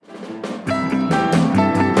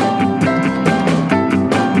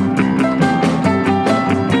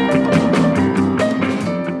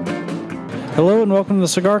welcome to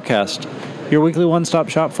the CigarCast, your weekly one-stop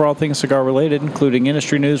shop for all things cigar-related, including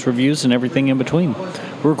industry news, reviews, and everything in between.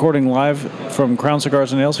 We're recording live from Crown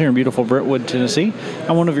Cigars and Ales here in beautiful Brentwood, Tennessee.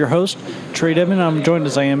 I'm one of your hosts, Trae Smokes. I'm joined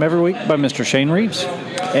as I am every week by Mr. Shane Reeves.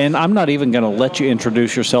 And I'm not even going to let you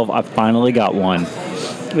introduce yourself. I finally got one.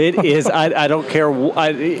 It is, I don't care.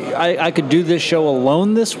 I could do this show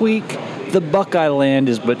alone this week. The Buckeye Land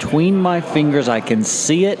is between my fingers. I can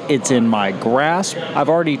see it. It's in my grasp. I've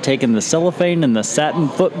already taken the cellophane and the satin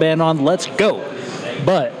footband on. Let's go.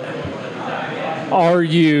 But are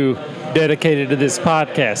you dedicated to this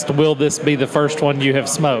podcast? Will this be the first one you have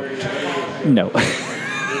smoked? No.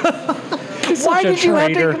 Why did you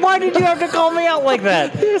have to call me out like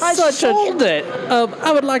that? I sold it.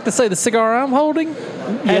 I would like to say the cigar I'm holding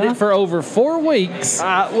had it for over 4 weeks,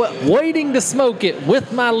 waiting to smoke it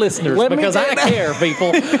with my listeners because I care,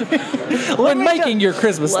 people. When making your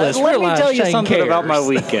Christmas list, let me tell you Shane something cares. about my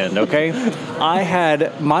weekend, okay?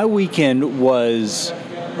 My weekend was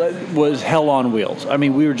hell on wheels. I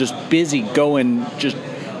mean, we were just busy going just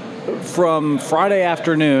from Friday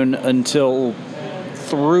afternoon until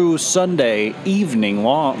through Sunday evening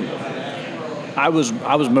long. I was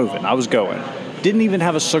moving. I was going. Didn't even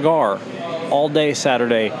have a cigar all day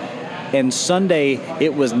Saturday, and Sunday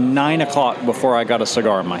it was 9 o'clock before I got a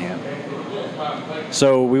cigar in my hand.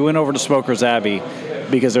 So we went over to Smoker's Abbey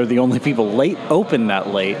because they're the only people open that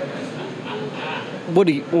late.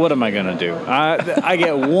 What am I gonna do? I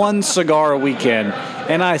get one cigar a weekend,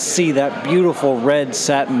 and I see that beautiful red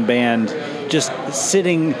satin band just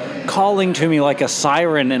sitting, calling to me like a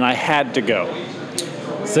siren, and I had to go.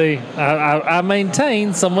 See, I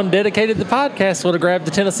maintain someone dedicated to the podcast would have grabbed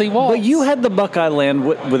the Tennessee Waltz. But you had the Buckeye Land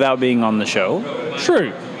without being on the show.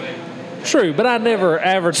 True, but I never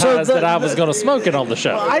advertised that I was going to smoke it on the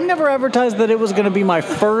show. I never advertised that it was going to be my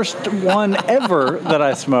first one ever that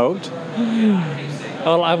I smoked.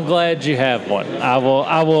 Well, I'm glad you have one. I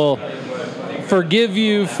will forgive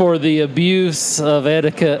you for the abuse of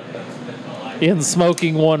etiquette in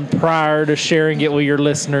smoking one prior to sharing it with your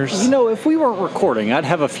listeners. You know, if we weren't recording, I'd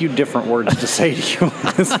have a few different words to say to you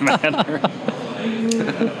in this matter.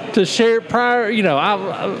 To share it prior, you know,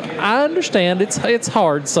 I understand it's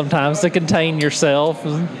hard sometimes to contain yourself.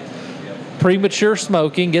 Premature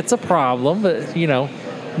smoking gets a problem, but, you know,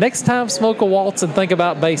 next time smoke a waltz and think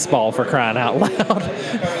about baseball, for crying out loud,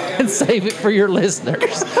 and save it for your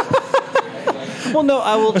listeners. Well, no,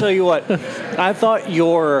 I will tell you what. I thought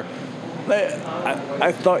your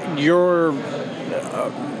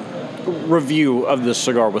review of this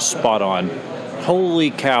cigar was spot on.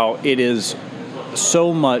 Holy cow, it is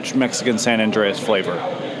so much Mexican San Andreas flavor.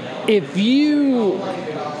 If you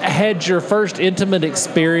had your first intimate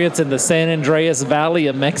experience in the San Andreas Valley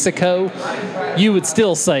of Mexico, you would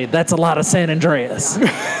still say that's a lot of San Andreas.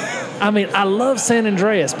 I mean, I love San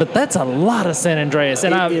Andreas, but that's a lot of San Andreas.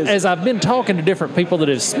 And as I've been talking to different people that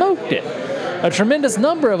have smoked it, a tremendous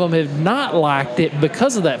number of them have not liked it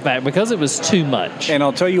because of that fact, because it was too much. And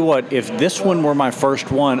I'll tell you what, if this one were my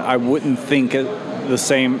first one, I wouldn't think it the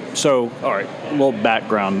same. So, all right, a little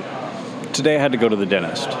background. Today I had to go to the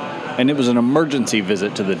dentist, and it was an emergency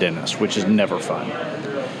visit to the dentist, which is never fun.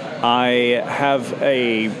 I have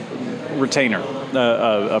a retainer,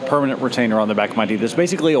 a permanent retainer on the back of my teeth. It's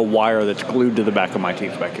basically a wire that's glued to the back of my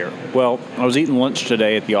teeth back here. Well, I was eating lunch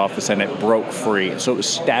today at the office, and it broke free, so it was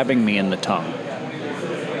stabbing me in the tongue.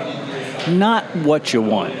 Not what you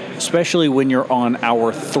want, especially when you're on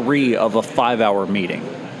hour 3 of a 5-hour meeting.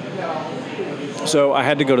 So I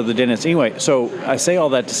had to go to the dentist. Anyway, so I say all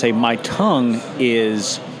that to say my tongue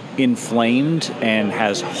is inflamed and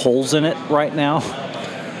has holes in it right now.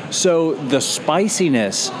 So the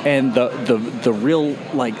spiciness and the real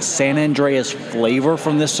like San Andreas flavor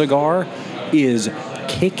from this cigar is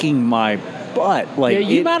kicking my butt. Like, yeah,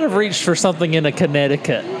 you might have reached for something in a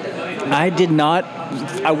Connecticut. I did not.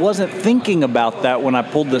 I wasn't thinking about that when I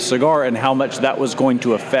pulled this cigar and how much that was going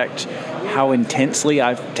to affect how intensely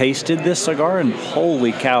I've tasted this cigar, and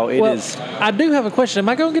holy cow, it is. I do have a question. Am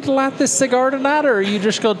I going to get to light this cigar tonight, or are you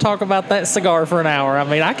just going to talk about that cigar for an hour? I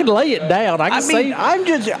mean, I can lay it down. I'm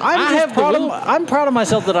proud of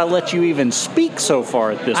myself that I let you even speak so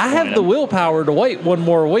far at this point. I have the willpower to wait one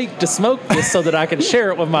more week to smoke this so that I can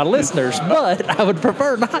share it with my listeners, but I would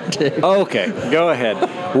prefer not to. Okay, go ahead.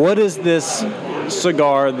 What is this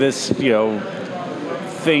cigar, this,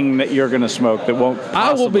 thing that you're going to smoke that won't possibly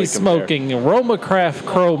I will be compare? smoking romacraft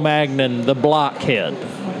cromgnon, the blockhead.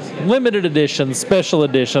 Limited edition, special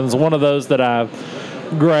editions, one of those that I've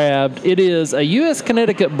grabbed. It is a U.S.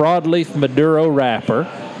 Connecticut broadleaf Maduro wrapper,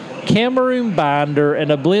 Cameroon binder,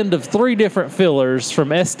 and a blend of 3 different fillers from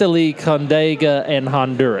Esteli, Condega, and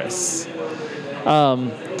Honduras.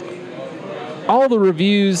 All the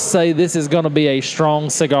reviews say this is going to be a strong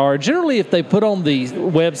cigar. Generally, if they put on the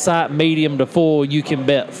website medium to full, you can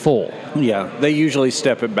bet full. Yeah, they usually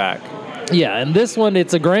step it back. Yeah, and this one,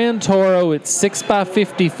 it's a Grand Toro. It's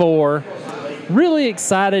 6x54. Really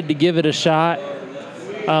excited to give it a shot.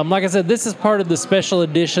 Like I said, this is part of the special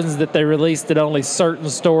editions that they released that only certain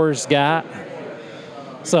stores got.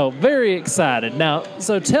 So, very excited. Now,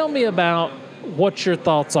 so tell me about what your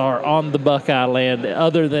thoughts are on the Buckeye Land,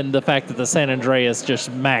 other than the fact that the San Andreas just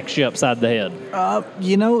smacks you upside the head.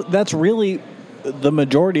 That's really the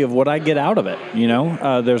majority of what I get out of it.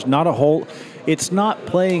 There's not a whole... It's not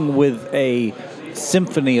playing with a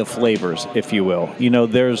symphony of flavors, if you will.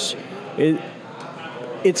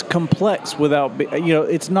 It's complex without...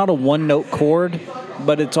 it's not a one-note chord,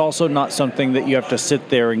 but it's also not something that you have to sit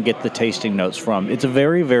there and get the tasting notes from. It's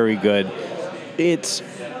very, very good.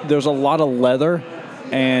 There's a lot of leather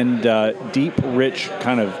and deep, rich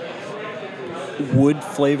kind of wood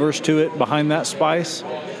flavors to it behind that spice.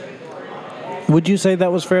 Would you say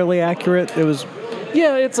that was fairly accurate? It was.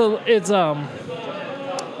 Yeah, it's the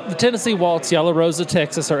Tennessee Waltz, Yellow Rosa,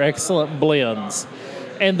 Texas are excellent blends,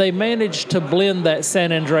 and they managed to blend that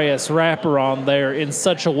San Andreas wrapper on there in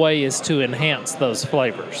such a way as to enhance those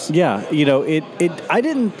flavors. Yeah, I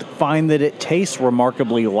didn't find that it tastes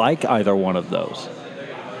remarkably like either one of those.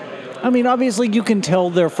 I mean, obviously you can tell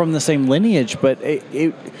they're from the same lineage, but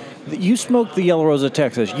you smoke the Yellow Rosa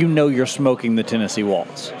Texas, you're smoking the Tennessee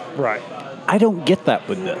Waltz. Right. I don't get that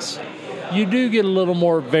with this. You do get a little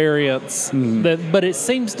more variance, but it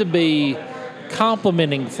seems to be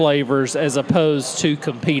complementing flavors as opposed to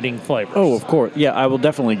competing flavors. Oh, of course. Yeah, I will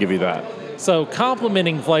definitely give you that. So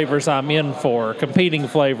complementing flavors I'm in for. Competing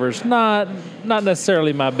flavors, not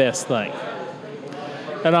necessarily my best thing.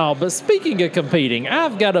 And all. But speaking of competing,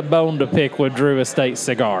 I've got a bone to pick with Drew Estate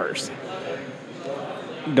Cigars.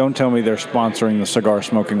 Don't tell me they're sponsoring the Cigar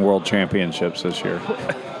Smoking World Championships this year.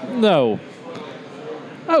 No.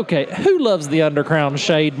 Okay, who loves the Undercrown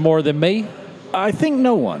Shade more than me? I think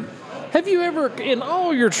no one. Have you ever, in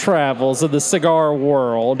all your travels of the cigar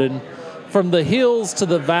world, and from the hills to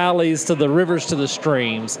the valleys to the rivers to the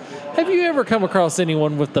streams, have you ever come across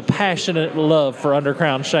anyone with the passionate love for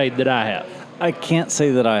Undercrown Shade that I have? I can't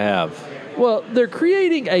say that I have. Well, they're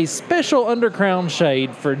creating a special Undercrown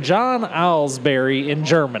Shade for John Owlsbury in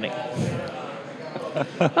Germany.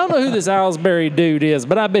 I don't know who this Owlsbury dude is,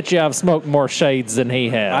 but I bet you I've smoked more shades than he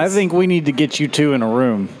has. I think we need to get you two in a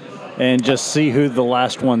room and just see who the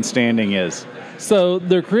last one standing is. So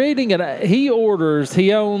they're creating he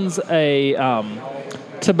owns a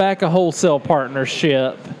tobacco wholesale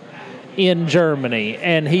partnership in Germany,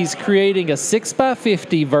 and he's creating a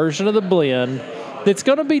 6x50 version of the blend that's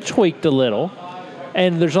going to be tweaked a little,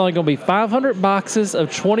 and there's only going to be 500 boxes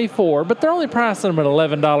of 24, but they're only pricing them at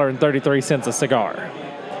 $11.33 a cigar.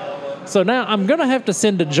 So now I'm going to have to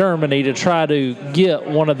send to Germany to try to get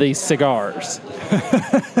one of these cigars.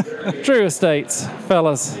 True Estates,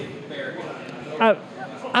 fellas,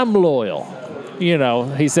 I'm loyal.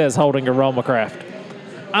 He says holding a romacraft.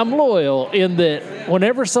 I'm loyal in that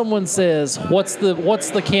whenever someone says, what's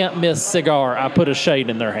the can't miss cigar, I put a shade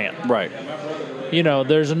in their hand. Right.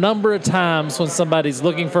 There's a number of times when somebody's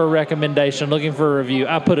looking for a recommendation, looking for a review,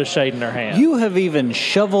 I put a shade in their hand. You have even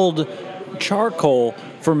shoveled charcoal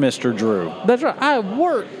for Mr. Drew. That's right. I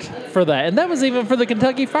worked for that. And that was even for the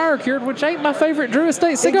Kentucky Fire Cured, which ain't my favorite Drew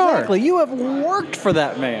Estate cigar. Exactly. You have worked for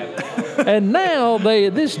that man. And now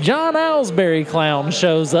this John Owlsbury clown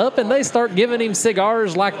shows up and they start giving him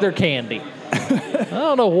cigars like they're candy. I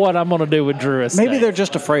don't know what I'm going to do with Drew Estate. Maybe they're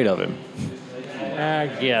just afraid of him. I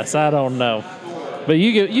guess. I don't know. But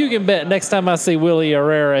you can bet next time I see Willie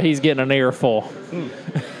Herrera, he's getting an earful.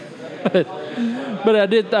 But I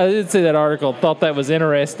did see that article, thought that was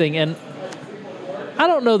interesting, and I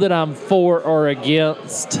don't know that I'm for or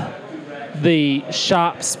against the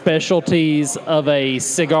shop specialties of a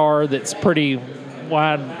cigar that's pretty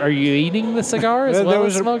wide. Are you eating the cigar as well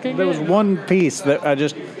as smoking? There was one piece that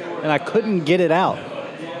I couldn't get it out.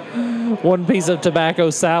 One piece of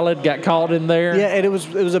tobacco salad got caught in there. Yeah, and it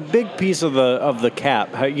was a big piece of the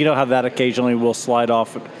cap. You know how that occasionally will slide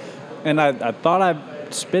off, and I thought I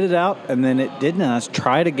spit it out, and then it didn't. And I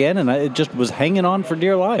tried again, and it just was hanging on for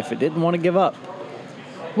dear life. It didn't want to give up.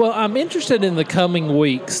 Well, I'm interested in the coming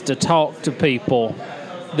weeks to talk to people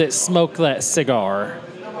that smoke that cigar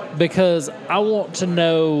because I want to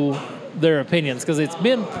know their opinions because it's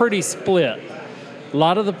been pretty split. A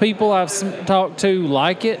lot of the people I've talked to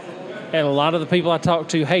like it. And a lot of the people I talk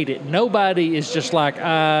to hate it. Nobody is just like,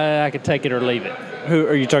 I could take it or leave it. Who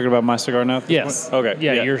are you talking about? My cigar now? Yes. Point?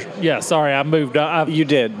 Okay. Yeah. Sorry, I moved on. You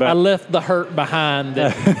did, but I left the hurt behind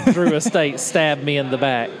that Drew Estate stabbed me in the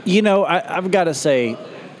back. I've got to say,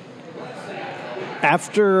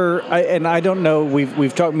 I don't know.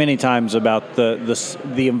 We've talked many times about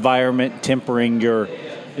the environment tempering your,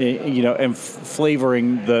 and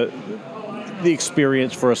flavoring the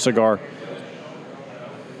experience for a cigar.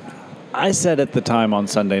 I said at the time on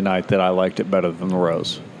Sunday night that I liked it better than the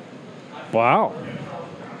Rose. Wow.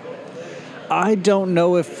 I don't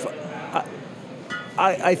know if...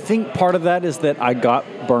 I think part of that is that I got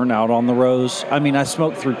burnt out on the Rose. I mean, I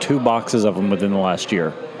smoked through 2 boxes of them within the last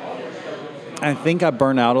year. I think I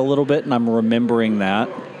burnt out a little bit, and I'm remembering that.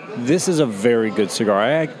 This is a very good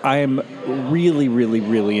cigar. I am really, really,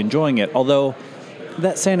 really enjoying it. Although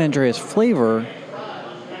that San Andreas flavor,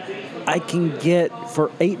 I can get for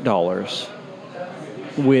 $8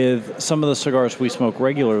 with some of the cigars we smoke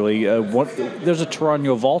regularly. There's a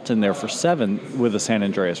Toronjo Vault in there for $7 with a San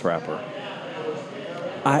Andreas wrapper.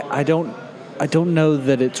 I don't know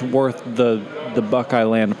that it's worth the Buckeye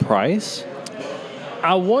Land price.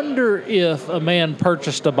 I wonder if a man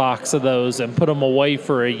purchased a box of those and put them away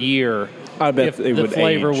for a year. I bet if they the would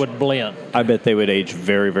flavor age. would blend. I bet they would age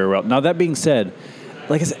very, very well. Now that being said,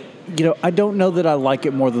 like I said, I don't know that I like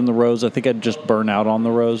it more than the Rose. I think I'd just burn out on the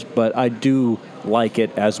Rose, but I do like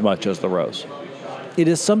it as much as the Rose. It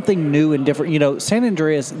is something new and different. San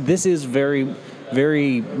Andreas, this is very,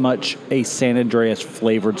 very much a San Andreas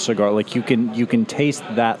flavored cigar. Like you can taste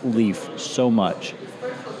that leaf so much.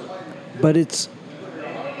 But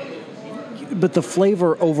the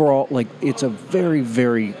flavor overall, like it's a very,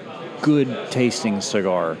 very good tasting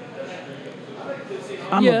cigar.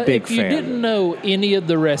 I'm a big fan. If you didn't know any of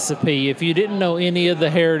the recipe, if you didn't know any of the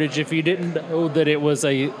heritage, if you didn't know that it was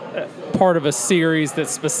a part of a series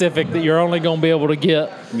that's specific that you're only going to be able to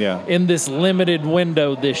get in this limited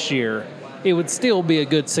window this year, it would still be a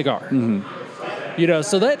good cigar. Mm-hmm.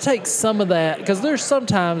 So that takes some of that, because there's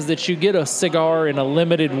sometimes that you get a cigar in a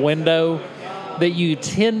limited window that you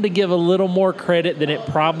tend to give a little more credit than it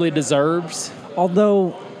probably deserves.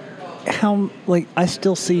 Although, I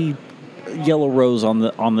still see Yellow Rose on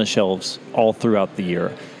the shelves all throughout the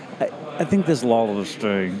year. I think this lawless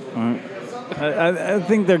thing. I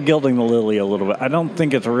think they're gilding the lily a little bit. I don't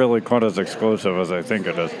think it's really quite as exclusive as I think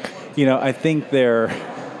it is. I think they're.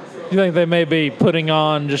 You think they may be putting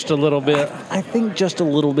on just a little bit? I think just a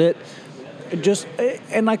little bit.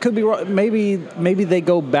 And I could be wrong. Maybe they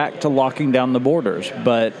go back to locking down the borders.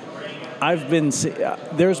 But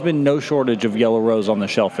there's been no shortage of Yellow Rose on the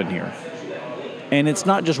shelf in here. And it's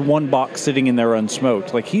not just one box sitting in there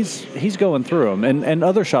unsmoked. Like he's going through them. And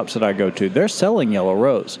other shops that I go to, they're selling Yellow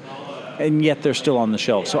Rose. And yet they're still on the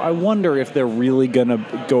shelf. So I wonder if they're really going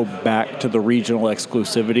to go back to the regional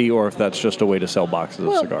exclusivity or if that's just a way to sell boxes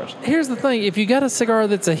of cigars. Here's the thing. If you got a cigar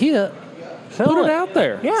that's a hit, put it out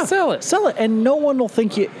there. Yeah. Sell it. Sell it. And no one will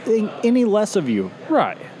think any less of you.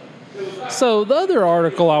 Right. So the other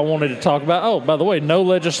article I wanted to talk about, by the way, no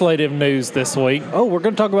legislative news this week. Oh, we're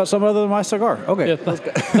going to talk about something other than my cigar. Okay. Yeah,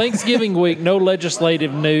 Thanksgiving week, no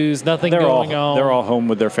legislative news, nothing going on. They're all home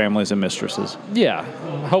with their families and mistresses. Yeah,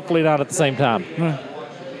 hopefully not at the same time.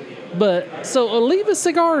 But, so Oliva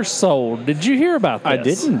Cigars sold. Did you hear about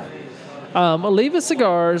this? I didn't. Oliva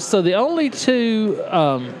Cigars, so the only two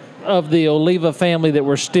of the Oliva family that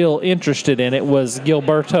were still interested in it was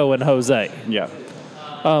Gilberto and Jose. Yeah.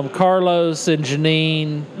 Carlos and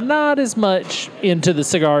Janine, not as much into the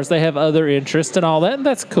cigars. They have other interests and all that, and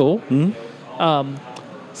that's cool. Mm-hmm.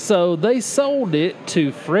 So they sold it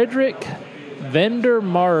to Frederick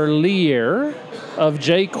Vandermarlier of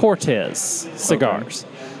J. Cortez Cigars.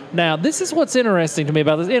 Okay. Now, this is what's interesting to me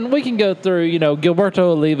about this, and we can go through,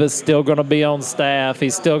 Gilberto Oliva's still going to be on staff.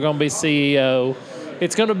 He's still going to be CEO.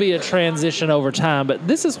 It's going to be a transition over time, but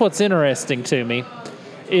this is what's interesting to me.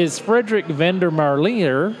 Is Frederick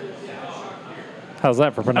Vandermarlier. How's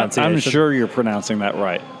that for pronunciation? I'm sure you're pronouncing that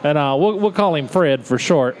right. And we'll call him Fred for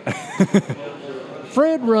short.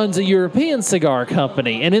 Fred runs a European cigar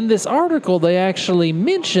company, and in this article they actually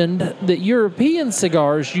mentioned that European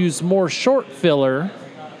cigars use more short filler,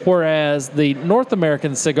 whereas the North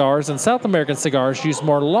American cigars and South American cigars use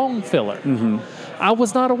more long filler. Mm-hmm. I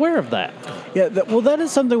was not aware of that. Yeah, that is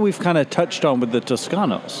something we've kind of touched on with the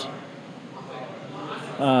Toscanos.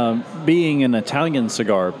 Being an Italian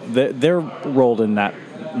cigar, they're rolled in that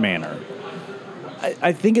manner.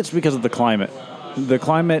 I think it's because of the climate. The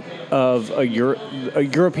climate of a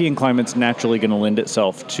European climate's naturally going to lend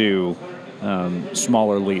itself to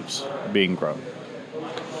smaller leaves being grown.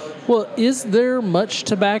 Well, is there much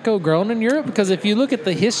tobacco grown in Europe? Because if you look at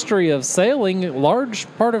the history of sailing, a large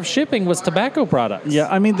part of shipping was tobacco products. Yeah,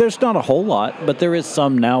 I mean, there's not a whole lot, but there is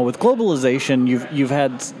some now. With globalization, you've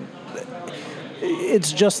had.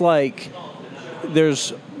 It's just like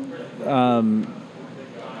there's.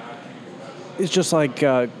 It's just like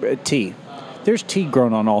tea. There's tea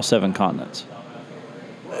grown on all 7 continents.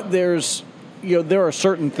 There are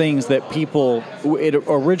certain things that it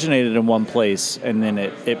originated in one place and then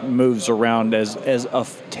it moves around as a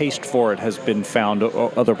taste for it has been found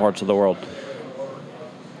other parts of the world.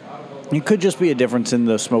 It could just be a difference in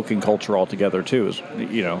the smoking culture altogether too,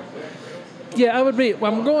 Yeah,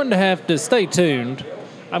 I'm going to have to stay tuned.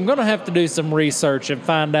 I'm going to have to do some research and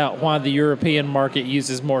find out why the European market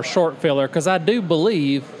uses more short filler, because I do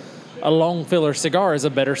believe a long filler cigar is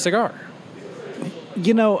a better cigar.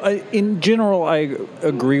 In general, I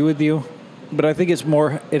agree with you, but I think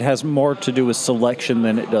it has more to do with selection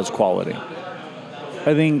than it does quality.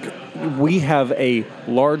 I think we have a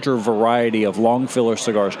larger variety of long filler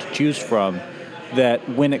cigars to choose from that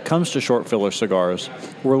when it comes to short filler cigars,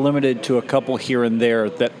 we're limited to a couple here and there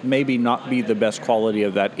that maybe not be the best quality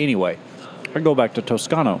of that anyway. I go back to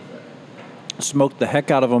Toscano. Smoked the heck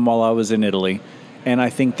out of them while I was in Italy, and I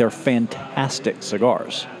think they're fantastic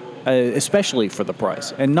cigars. Especially for the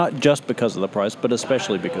price, and not just because of the price, but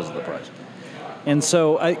especially because of the price. And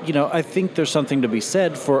so, I think there's something to be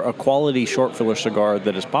said for a quality short filler cigar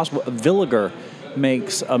that is possible. Villiger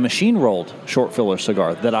makes a machine-rolled short filler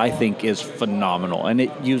cigar that I think is phenomenal, and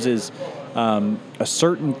it uses a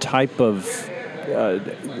certain type of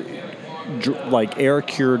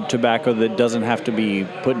air-cured tobacco that doesn't have to be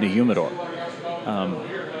put in a humidor.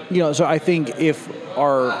 So I think if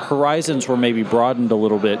our horizons were maybe broadened a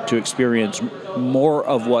little bit to experience more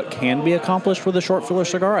of what can be accomplished with a short filler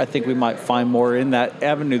cigar, I think we might find more in that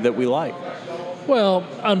avenue that we like. Well,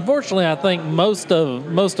 unfortunately, I think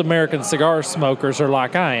most American cigar smokers are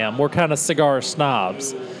like I am. We're kind of cigar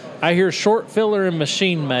snobs. I hear short filler and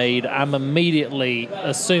machine made, I'm immediately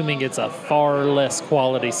assuming it's a far less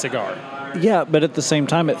quality cigar. Yeah, but at the same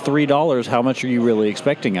time, at $3, how much are you really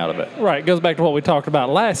expecting out of it? Right. It goes back to what we talked about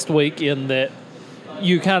last week in that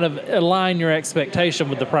you kind of align your expectation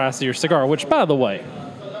with the price of your cigar, which, by the way,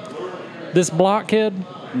 this blockhead,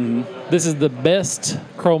 this is the best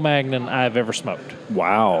cromagnon I've ever smoked.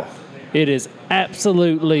 Wow. It is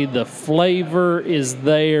absolutely, the flavor is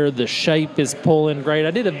there, the shape is pulling great.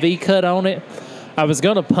 I did a V-cut on it. I was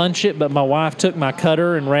going to punch it, but my wife took my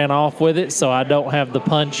cutter and ran off with it, so I don't have the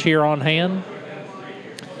punch here on hand.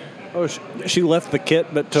 Oh, she left the kit,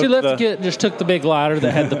 but took She left the kit and just took the big lighter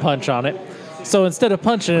that had the punch on it. So instead of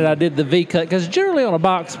punching it, I did the V-cut, because generally on a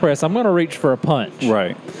box press, I'm going to reach for a punch.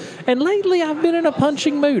 Right. And lately, I've been in a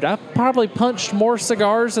punching mood. I've probably punched more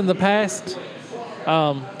cigars in the past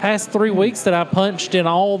 3 weeks than I punched in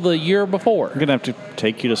all the year before. I'm going to have to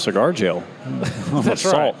take you to cigar jail. That's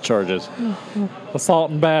assault right. charges.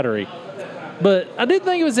 Assault and battery. But I did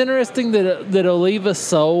think it was interesting that Oliva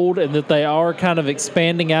sold and that they are kind of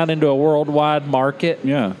expanding out into a worldwide market.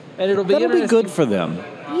 Yeah. And that'll be good for them.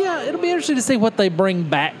 Yeah, it'll be interesting to see what they bring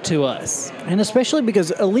back to us. And especially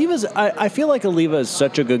because I feel like Oliva is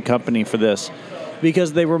such a good company for this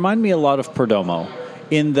because they remind me a lot of Perdomo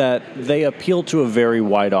in that they appeal to a very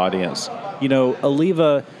wide audience.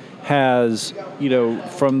 Oliva has,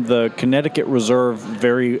 from the Connecticut Reserve,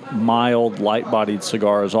 very mild, light-bodied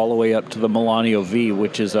cigars all the way up to the Melanio V,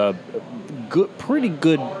 which is a pretty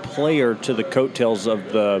good player to the coattails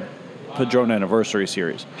of the Padron Anniversary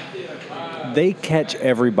series. They catch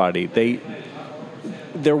everybody.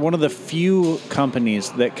 They're one of the few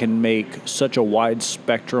companies that can make such a wide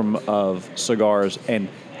spectrum of cigars and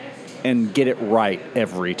get it right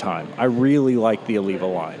every time. I really like the Oliva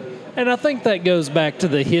line. And I think that goes back to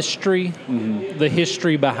the history, the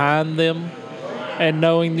history behind them, and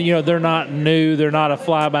knowing, they're not new, they're not a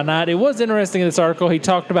fly-by-night. It was interesting in this article, he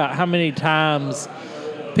talked about how many times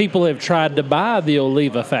people have tried to buy the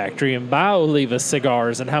Oliva factory and buy Oliva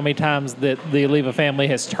cigars and how many times that the Oliva family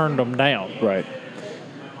has turned them down. Right.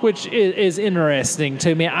 Which is interesting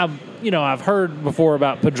to me. I've heard before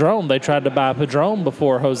about Padron. They tried to buy Padron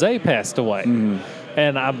before Jose passed away.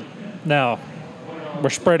 And now we're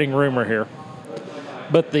spreading rumor here.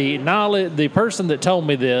 But the person that told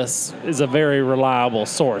me this is a very reliable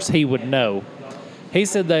source. He would know. He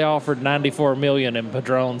said they offered $94 million and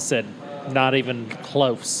Padron said not even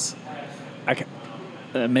close.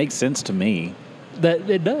 That makes sense to me. That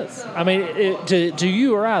it does. I mean, to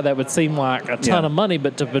you or I, that would seem like a ton of money,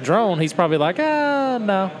 but to Padron, he's probably like,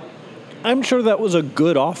 no. I'm sure that was a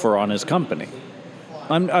good offer on his company.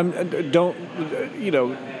 Don't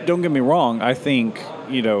get me wrong. I think,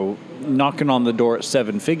 knocking on the door at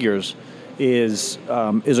 7 figures is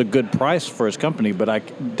a good price for his company, but I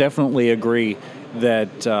definitely agree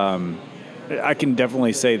that I can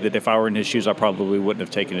definitely say that if I were in his shoes, I probably wouldn't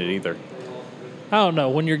have taken it either. I don't know.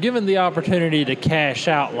 When you're given the opportunity to cash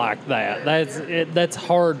out like that, that's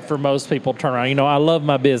hard for most people to turn around. I love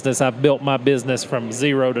my business. I've built my business from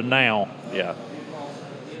zero to now. Yeah.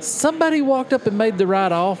 Somebody walked up and made the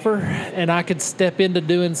right offer, and I could step into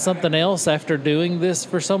doing something else after doing this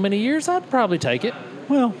for so many years, I'd probably take it.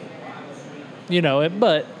 Well,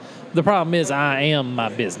 but the problem is I am my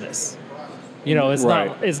business. It's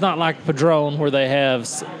right. It's not like Padron where they have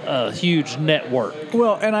a huge network.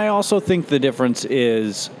 Well, and I also think the difference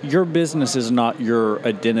is your business is not your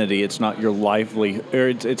identity. It's not your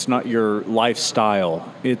it's not your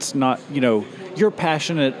lifestyle. It's not, you're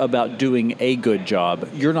passionate about doing a good job.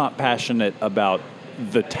 You're not passionate about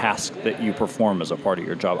the task that you perform as a part of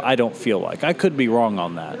your job. I don't feel like. I could be wrong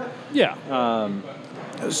on that. Yeah.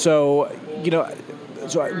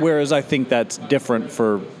 Whereas I think that's different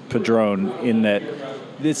for Padron in that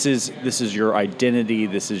this is your identity,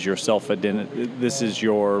 this is your self-identity, this is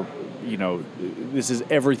your, this is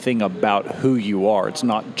everything about who you are. It's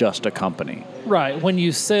not just a company. Right. When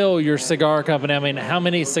you sell your cigar company, how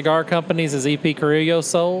many cigar companies has EP Carrillo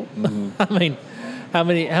sold? Mm-hmm. How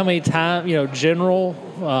many times, General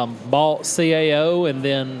bought CAO and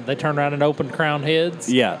then they turned around and opened Crown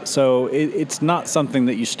Heads? Yeah, so it's not something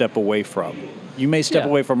that you step away from. You may step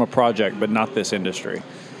away from a project, but not this industry.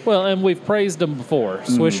 Well, and we've praised them before.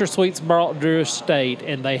 Swisher Sweets brought Drew Estate,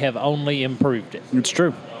 and they have only improved it. It's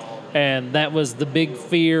true. And that was the big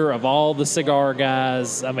fear of all the cigar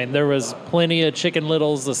guys. There was plenty of Chicken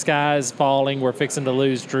Littles, the sky's falling, we're fixing to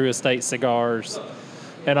lose Drew Estate cigars,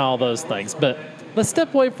 and all those things. But let's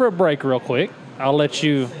step away for a break real quick. I'll let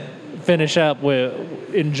you finish up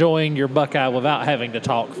with enjoying your Buckeye without having to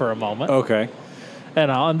talk for a moment. Okay.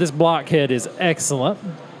 And this blockhead is excellent.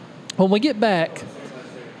 When we get back,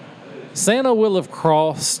 Santa will have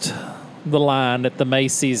crossed the line at the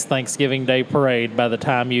Macy's Thanksgiving Day Parade by the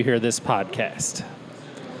time you hear this podcast.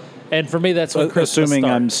 And for me, that's when Christmas assuming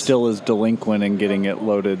starts. I'm still as delinquent in getting it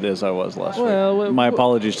loaded as I was last week. My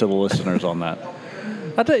apologies to the listeners on that.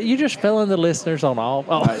 I tell you just fell in the listeners on all.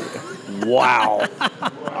 Oh. Wow.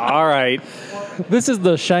 All right. This is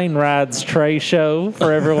the Shane Rides Trae show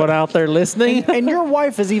for everyone out there listening. And your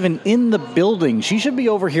wife is even in the building. She should be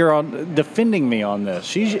over here defending me on this.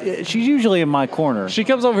 She's usually in my corner. She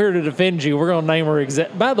comes over here to defend you. We're going to name her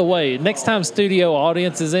By the way, next time studio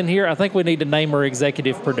audience is in here, I think we need to name her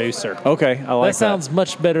executive producer. Okay, I like that. That sounds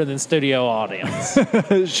much better than studio audience.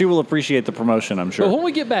 She will appreciate the promotion, I'm sure. But when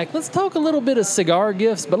we get back, let's talk a little bit of cigar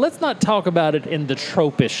gifts, but let's not talk about it in the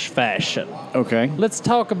tropish fashion. Okay. Let's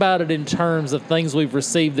talk about it in terms of things we've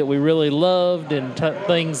received that we really loved and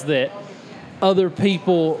things that other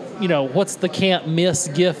people, what's the can't miss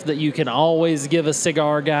gift that you can always give a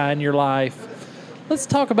cigar guy in your life? Let's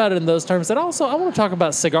talk about it in those terms. And also, I want to talk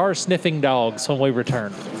about cigar sniffing dogs when we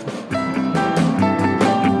return.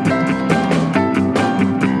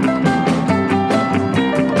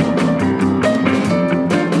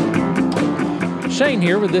 Shane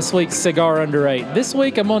here with this week's Cigar Under 8. This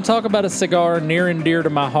week I'm going to talk about a cigar near and dear to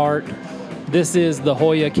my heart. This is the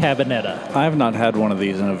Hoya Cabinetta. I have not had one of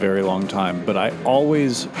these in a very long time, but I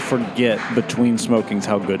always forget between smokings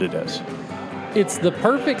how good it is. It's the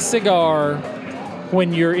perfect cigar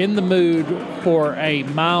when you're in the mood for a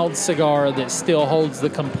mild cigar that still holds the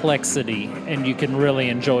complexity and you can really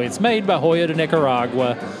enjoy. It's made by Hoya de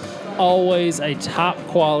Nicaragua. Always a top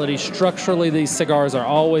quality. Structurally, these cigars are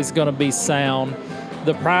always going to be sound.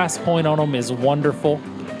 The price point on them is wonderful.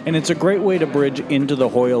 And it's a great way to bridge into the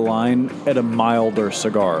Hoya line at a milder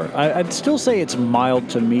cigar. I'd still say it's mild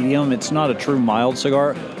to medium. It's not a true mild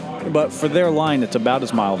cigar, but for their line, it's about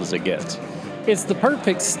as mild as it gets. It's the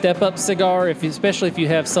perfect step-up cigar, especially if you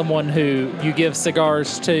have someone who you give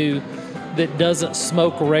cigars to that doesn't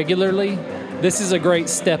smoke regularly. This is a great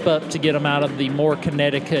step up to get them out of the more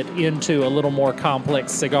Connecticut into a little more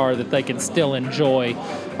complex cigar that they can still enjoy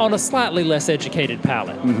on a slightly less educated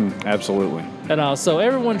palate. Mm-hmm, absolutely. And so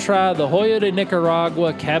everyone try the Hoya de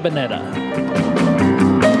Nicaragua Cabinetta.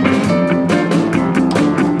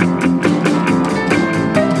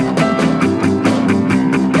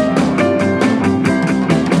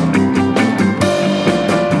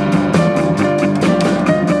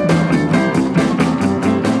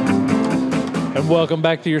 Welcome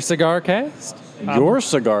back to your CigarCast. Your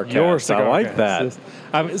CigarCast. Your CigarCast. I like that.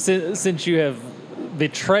 Since you have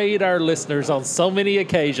betrayed our listeners on so many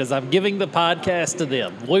occasions. I'm giving the podcast to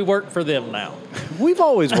them. We work for them now. We've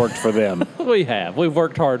always worked for them. We have. We've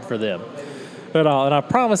worked hard for them. And I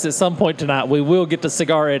promise at some point tonight we will get to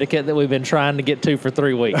cigar etiquette that we've been trying to get to for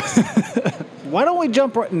 3 weeks. Why don't we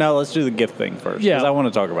jump right... No, let's do the gift thing first. Yeah. Because I want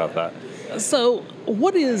to talk about that. So,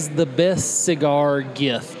 what is the best cigar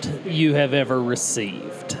gift you have ever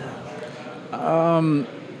received?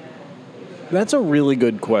 That's a really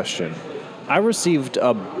good question. I received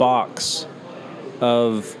a box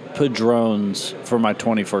of Padrones for my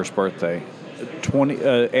 21st birthday.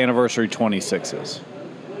 Anniversary 26s.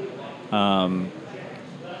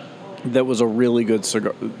 That was a really good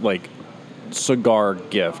cigar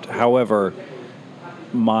gift. However,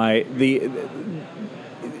 the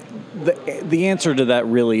answer to that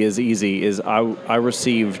really is easy. Is I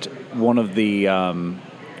received one of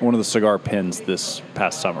the cigar pins this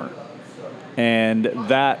past summer, and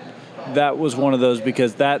that was one of those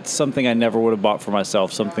because that's something I never would have bought for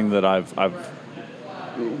myself. Something that I've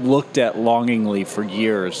looked at longingly for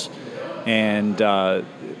years, and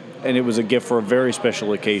it was a gift for a very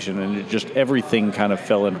special occasion, and it just everything kind of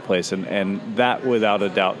fell into place, and that without a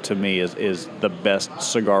doubt to me is the best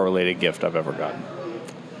cigar related gift I've ever gotten.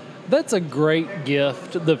 That's a great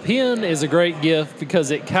gift. The pin is a great gift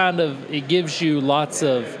because it gives you lots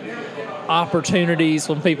of opportunities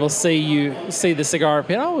when people see the cigar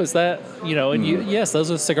pin. Oh, is that, and yes, those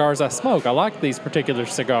are cigars I smoke. I like these particular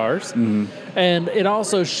cigars. Mm-hmm. And it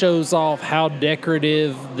also shows off how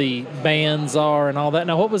decorative the bands are and all that.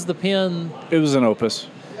 Now, what was the pin? It was an Opus.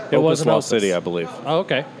 It was an Lost Opus. City, I believe. Oh,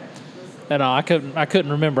 okay. And I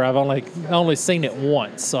couldn't remember. I've only seen it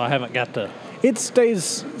once, so I haven't got to. It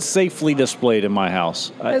stays safely displayed in my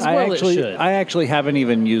house. It should. I actually haven't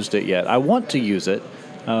even used it yet. I want to use it.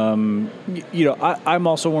 I'm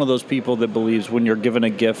also one of those people that believes when you're given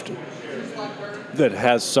a gift that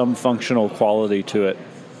has some functional quality to it,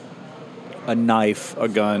 a knife, a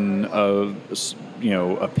gun, a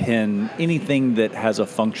pen, anything that has a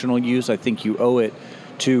functional use, I think you owe it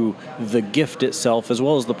to the gift itself as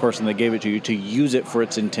well as the person that gave it to you to use it for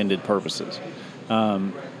its intended purposes.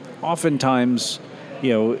 Oftentimes,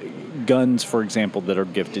 guns, for example, that are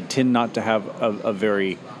gifted tend not to have a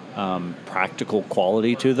very practical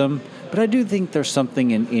quality to them. But I do think there's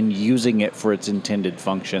something in using it for its intended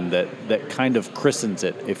function that kind of christens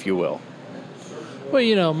it, if you will.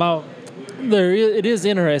 Well, it is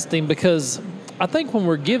interesting because I think when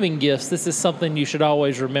we're giving gifts, this is something you should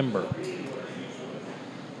always remember.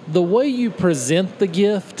 The way you present the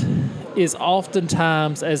gift is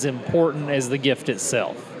oftentimes as important as the gift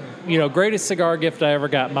itself. Greatest cigar gift I ever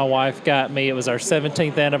got, my wife got me. It was our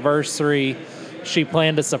 17th anniversary. She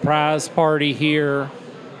planned a surprise party here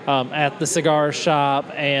at the cigar shop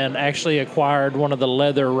and actually acquired one of the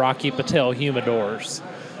leather Rocky Patel humidors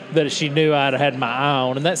that she knew I'd had my eye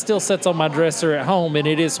on. And that still sits on my dresser at home, and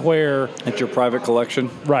it is where... At your private collection?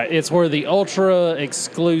 Right. It's where the ultra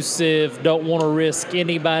exclusive, don't want to risk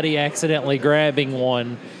anybody accidentally grabbing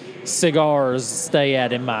one, cigars stay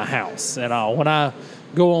at in my house. And when I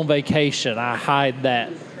go on vacation, I hide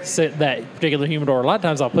that particular humidor. A lot of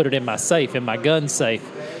times I'll put it in my safe, in my gun safe.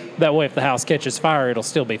 That way if the house catches fire, it'll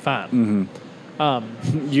still be fine.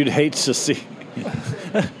 Mm-hmm. You'd hate to see...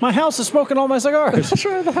 My house is smoking all my cigars.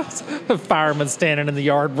 The fireman standing in the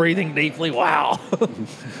yard breathing deeply. Wow.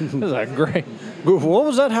 This is great. What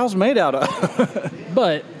was that house made out of?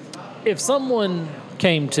 But if someone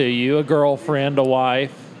came to you, a girlfriend, a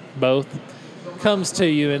wife, both, comes to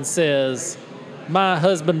you and says, my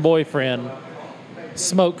husband, boyfriend,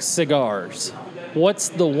 smokes cigars. What's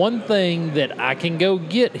the one thing that I can go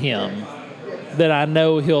get him that I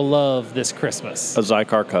know he'll love this Christmas? A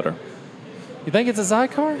Zycar cutter. You think it's a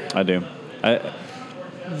Zycar? I do.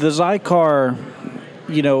 The Zycar,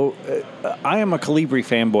 I am a Calibri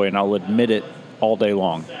fanboy, and I'll admit it all day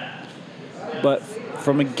long. But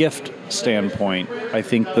from a gift standpoint, I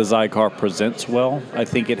think the Zycar presents well. I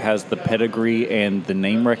think it has the pedigree and the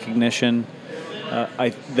name recognition.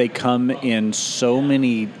 They come in so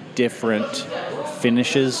many different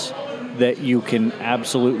finishes that you can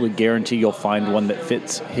absolutely guarantee you'll find one that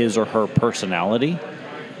fits his or her personality.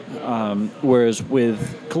 Whereas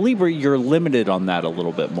with Calibri, you're limited on that a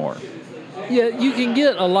little bit more. Yeah, you can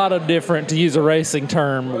get a lot of different, to use a racing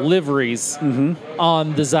term, liveries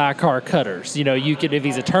on the Zycar cutters. You could, if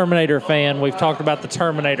he's a Terminator fan, we've talked about the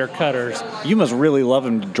Terminator cutters. You must really love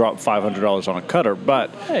him to drop $500 on a cutter, but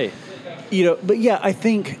hey. But yeah, I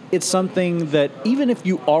think it's something that even if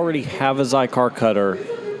you already have a Zycar cutter,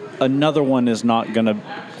 another one is not going to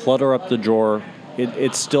clutter up the drawer.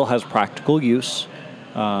 It still has practical use.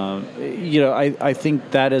 I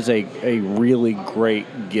think that is a really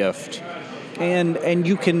great gift. And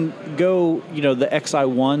you can go, the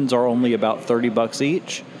XI1s are only about $30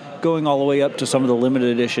 each, going all the way up to some of the limited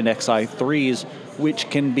edition XI3s, which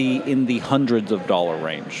can be in the hundreds of dollar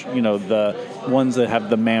range. The ones that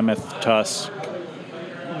have the mammoth tusk,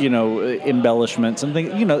 embellishments and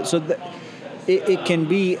things, so that it can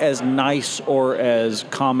be as nice or as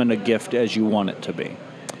common a gift as you want it to be.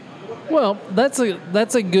 Well, that's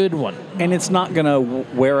a good one. And it's not going to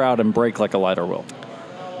wear out and break like a lighter will.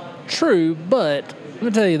 True, but let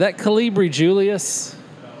me tell you, that Colibri Julius,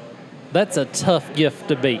 that's a tough gift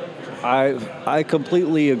to beat. I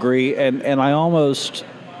completely agree, and I almost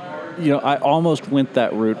went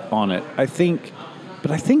that route on it. I think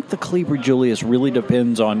the Colibri Julius really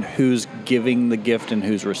depends on who's giving the gift and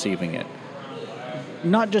who's receiving it.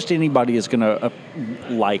 Not just anybody is going to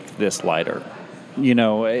like this lighter.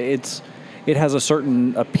 It has a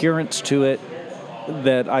certain appearance to it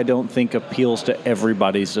that I don't think appeals to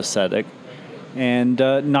everybody's aesthetic, and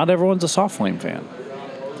not everyone's a soft flame fan.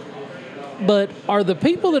 But are the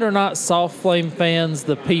people that are not soft flame fans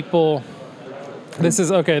the people? This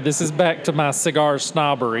is back to my cigar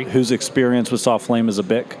snobbery. Whose experience with soft flame is a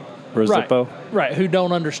Bic or a Zippo? Right. Who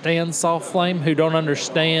don't understand soft flame? Who don't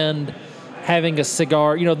understand having a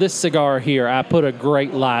cigar? This cigar here, I put a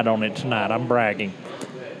great light on it tonight. I'm bragging.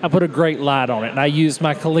 I put a great light on it, and I used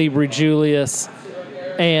my Colibri Julius.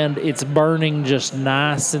 And it's burning just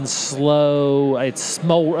nice and slow.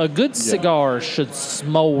 A good cigar should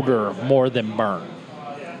smolder more than burn.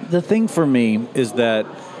 The thing for me is that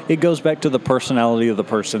it goes back to the personality of the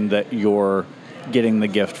person that you're getting the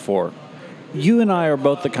gift for. You and I are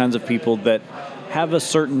both the kinds of people that have a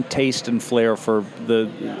certain taste and flair for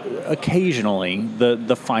occasionally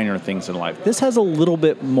the finer things in life. This has a little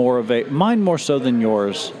bit more of mine more so than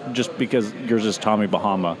yours, just because yours is Tommy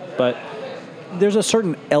Bahama, but there's a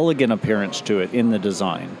certain elegant appearance to it in the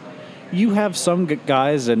design. You have some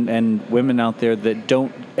guys and women out there that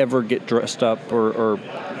don't ever get dressed up or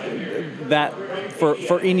that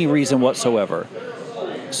for any reason whatsoever.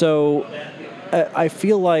 So I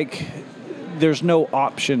feel like there's no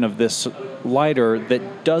option of this lighter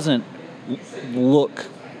that doesn't look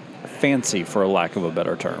fancy, for a lack of a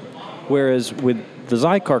better term. Whereas with the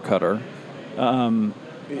Zycar cutter,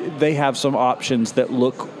 they have some options that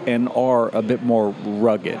look and are a bit more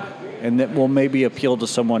rugged, and that will maybe appeal to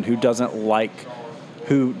someone who doesn't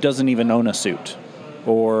even own a suit,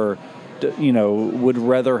 or would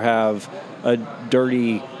rather have a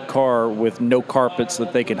dirty car with no carpets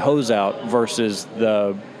that they can hose out versus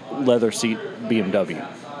the leather seat BMW.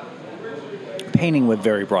 Painting with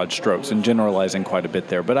very broad strokes and generalizing quite a bit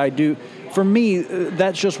there, but for me,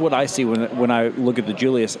 that's just what I see when I look at the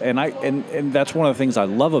Julius, and that's one of the things I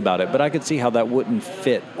love about it. But I could see how that wouldn't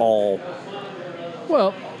fit all.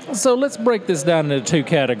 Well, so let's break this down into two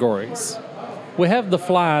categories. We have the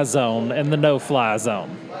fly zone and the no-fly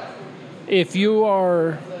zone. If you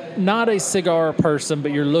are not a cigar person,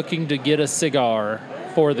 but you're looking to get a cigar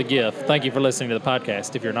for the gift, thank you for listening to the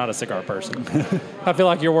podcast. If you're not a cigar person, I feel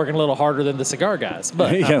like you're working a little harder than the cigar guys,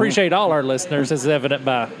 but I appreciate all our listeners, as evident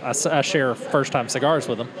by I share first-time cigars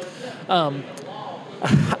with them.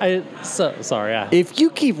 Sorry. If you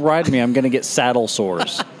keep riding me, I'm going to get saddle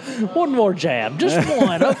sores. One more jab, just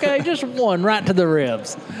one, okay, just one, right to the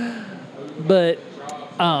ribs. But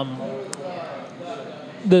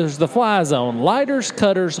there's the fly zone. Lighters,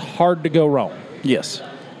 cutters, hard to go wrong. Yes.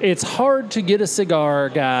 It's hard to get a cigar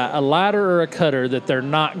guy a lighter or a cutter that they're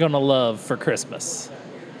not going to love for Christmas.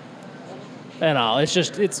 And all.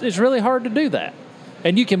 It's really hard to do that.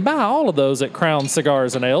 And you can buy all of those at Crown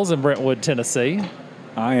Cigars and Ales in Brentwood, Tennessee.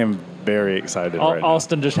 I am very excited right now.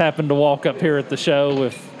 Austin just happened to walk up here at the show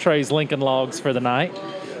with Trae's Lincoln Logs for the night.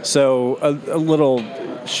 So a little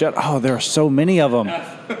there are so many of them.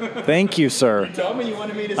 Thank you, sir. You told me you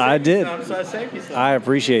wanted me to say I did. some, so I saved you some. I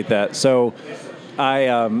appreciate that. So I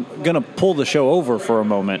am going to pull the show over for a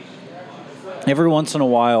moment. Every once in a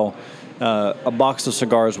while, a box of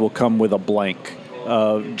cigars will come with a blank,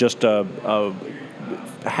 just a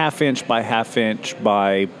half-inch by half-inch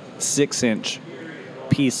by 6-inch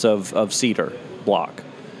piece of cedar block.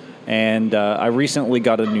 And I recently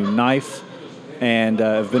got a new knife, and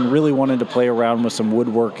I've been really wanting to play around with some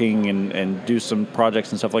woodworking and do some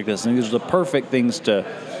projects and stuff like this. And these are the perfect things to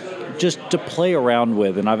play around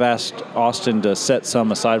with. And I've asked Austin to set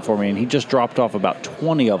some aside for me, and he just dropped off about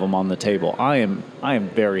 20 of them on the table. I am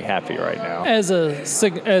very happy right now. As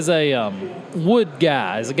a wood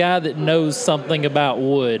guy, as a guy that knows something about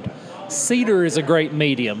wood, Cedar is a great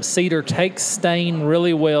medium. Cedar takes stain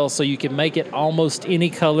really well, so you can make it almost any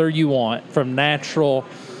color you want, from natural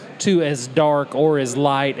to as dark or as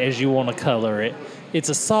light as you want to color it. It's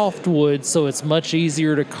a soft wood, so it's much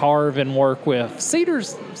easier to carve and work with.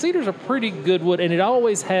 Cedar's a pretty good wood, and it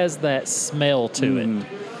always has that smell to it,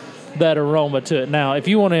 that aroma to it. Now, if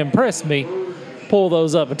you want to impress me, pull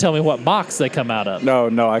those up and tell me what box they come out of.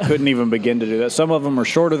 No, I couldn't even begin to do that. Some of them are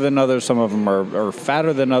shorter than others. Some of them are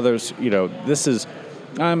fatter than others. You know, this is.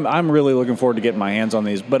 I'm really looking forward to getting my hands on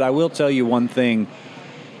these. But I will tell you one thing.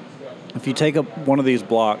 If you take up one of these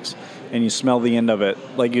blocks and you smell the end of it,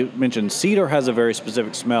 like you mentioned, cedar has a very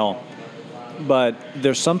specific smell, but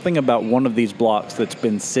there's something about one of these blocks that's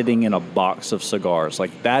been sitting in a box of cigars.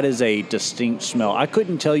 Like, that is a distinct smell. I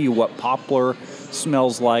couldn't tell you what poplar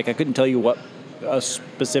smells like. I couldn't tell you what a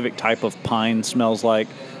specific type of pine smells like.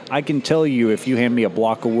 I can tell you, if you hand me a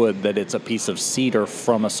block of wood, that it's a piece of cedar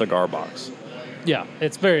from a cigar box. Yeah,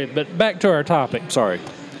 it's very, but back to our topic. Sorry.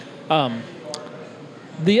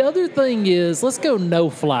 The other thing is, let's go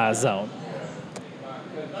no-fly zone.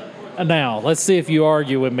 Now, let's see if you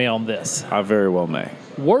argue with me on this. I very well may.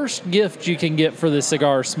 Worst gift you can get for the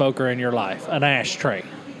cigar smoker in your life, an ashtray.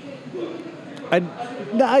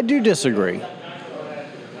 I do disagree.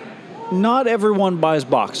 Not everyone buys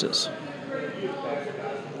boxes.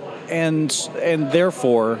 And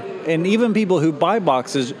therefore, and even people who buy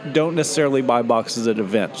boxes don't necessarily buy boxes at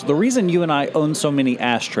events. The reason you and I own so many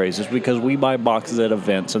ashtrays is because we buy boxes at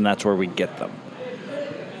events, and that's where we get them.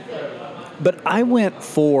 But I went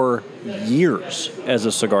for years as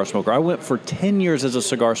a cigar smoker. I went for 10 years as a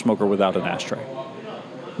cigar smoker without an ashtray.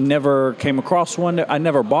 Never came across one. I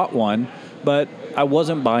never bought one, but I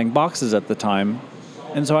wasn't buying boxes at the time,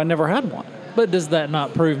 and so I never had one. But does that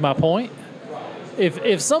not prove my point?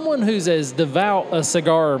 If someone who's as devout a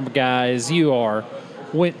cigar guy as you are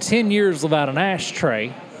went 10 years without an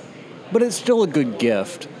ashtray... But it's still a good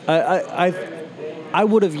gift. I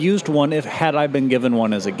would have used one had I been given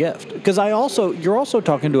one as a gift. Because you're also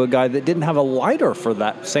talking to a guy that didn't have a lighter for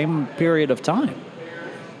that same period of time.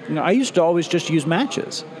 You know, I used to always just use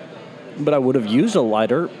matches. But I would have used a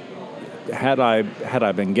lighter had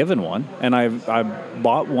I been given one, and I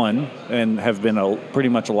bought one and have been pretty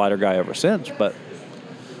much a lighter guy ever since. But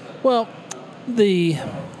well,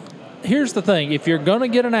 here's the thing: if you're gonna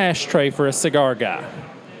get an ashtray for a cigar guy,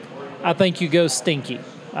 I think you go stinky.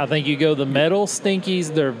 I think you go the metal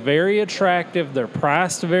stinkies. They're very attractive. They're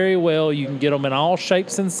priced very well. You can get them in all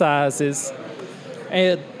shapes and sizes,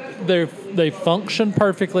 and they function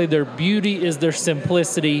perfectly. Their beauty is their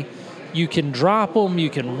simplicity. You can drop them, you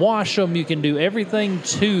can wash them, you can do everything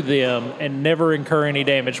to them and never incur any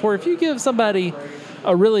damage. Where if you give somebody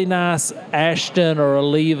a really nice Ashton or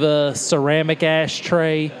Oliva ceramic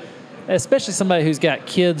ashtray, especially somebody who's got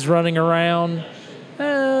kids running around,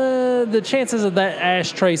 the chances of that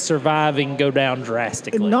ashtray surviving go down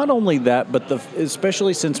drastically. Not only that, but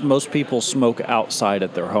especially since most people smoke outside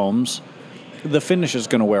at their homes, the finish is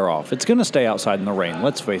going to wear off. It's going to stay outside in the rain.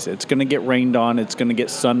 Let's face it. It's going to get rained on. It's going to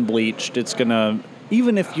get sun bleached. It's going to,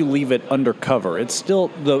 even if you leave it under cover, it's still,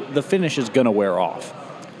 the finish is going to wear off.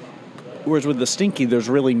 Whereas with the stinky, there's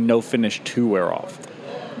really no finish to wear off.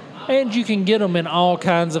 And you can get them in all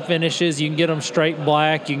kinds of finishes. You can get them straight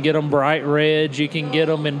black. You can get them bright red. You can get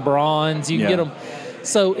them in bronze. You can get them.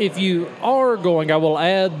 So if you are going, I will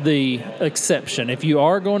add the exception. If you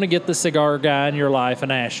are going to get the cigar guy in your life an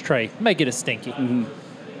ashtray, make it a Stinky. Mm-hmm.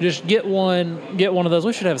 Just get one of those.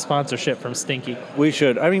 We should have a sponsorship from Stinky. We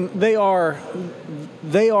should. I mean, they are,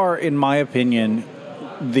 in my opinion,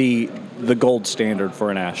 the gold standard for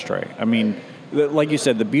an ashtray. I mean, like you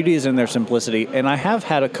said, the beauty is in their simplicity. And I have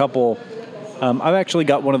had a couple. I've actually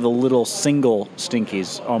got one of the little single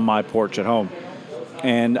Stinkies on my porch at home.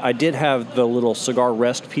 And I did have the little cigar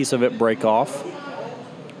rest piece of it break off.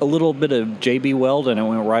 A little bit of JB weld, and it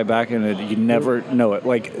went right back, and you never know it.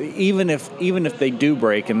 Like, even if they do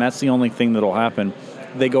break, and that's the only thing that'll happen,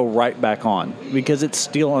 they go right back on. Because it's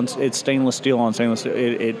stainless steel on stainless steel.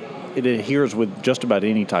 It adheres with just about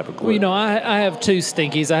any type of glue. Well, you know, I have two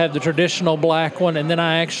Stinkies. I have the traditional black one, and then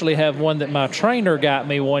I actually have one that my trainer got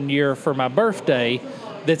me one year for my birthday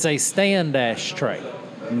that's a stand ashtray.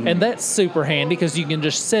 Mm-hmm. And that's super handy because you can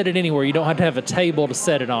just set it anywhere. You don't have to have a table to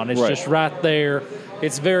set it on. It's just right there.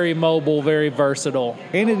 It's very mobile, very versatile.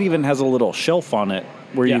 And it even has a little shelf on it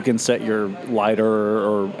where you can set your lighter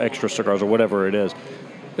or extra cigars or whatever it is.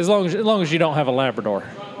 As long as you don't have a Labrador.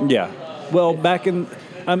 Yeah. Well,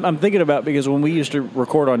 I'm thinking about, because when we used to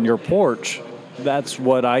record on your porch, that's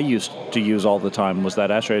what I used to use all the time, was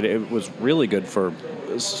that ashtray. It was really good for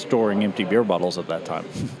storing empty beer bottles at that time.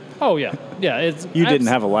 Oh, yeah. Yeah. You didn't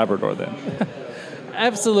have a Labrador then.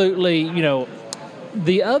 Absolutely.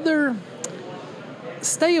 The other,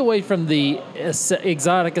 stay away from the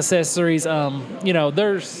exotic accessories.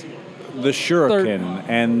 There's The shuriken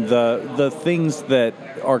and the things that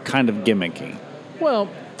are kind of gimmicky. Well,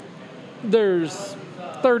 there's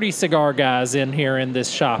 30 cigar guys in here in this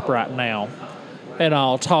shop right now, and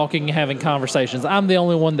all talking, having conversations. I'm the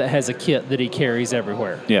only one that has a kit that he carries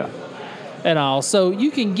everywhere. Yeah. And all. So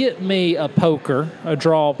you can get me a poker, a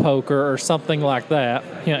draw poker, or something like that.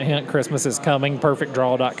 Hint, hint, Christmas is coming,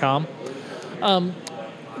 perfectdraw.com.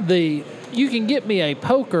 You can get me a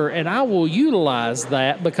poker, and I will utilize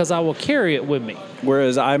that because I will carry it with me.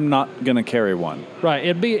 Whereas I'm not going to carry one. Right.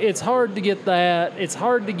 It's hard to get that. It's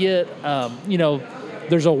hard to get,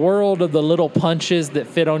 there's a world of the little punches that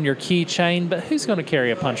fit on your keychain, but who's going to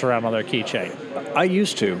carry a punch around on their keychain? I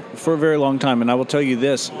used to for a very long time, and I will tell you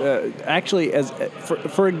this. Actually,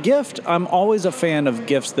 for a gift, I'm always a fan of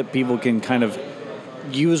gifts that people can kind of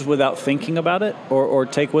use without thinking about it or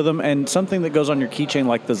take with them. And something that goes on your keychain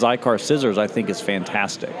like the Zycar scissors, I think is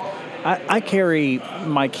fantastic. I carry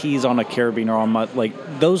my keys on a carabiner on my,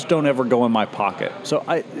 those don't ever go in my pocket. So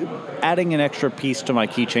adding an extra piece to my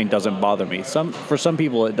keychain doesn't bother me. For some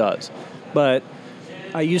people it does. But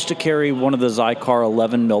I used to carry one of the Zycar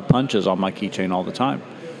 11 mil punches on my keychain all the time.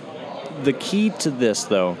 The key to this,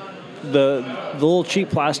 though, the little cheap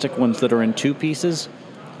plastic ones that are in two pieces,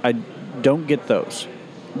 I don't get those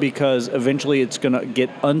because eventually it's going to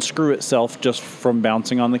unscrew itself just from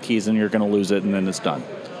bouncing on the keys, and you're going to lose it, and then it's done.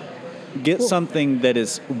 Get something that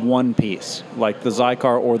is one piece, like the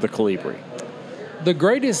Zycar or the Colibri. The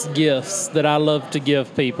greatest gifts that I love to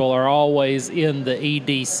give people are always in the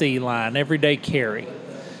EDC line, everyday carry.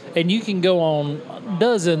 And you can go on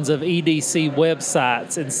dozens of EDC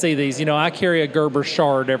websites and see these. I carry a Gerber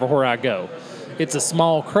shard everywhere I go. It's a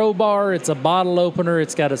small crowbar, it's a bottle opener,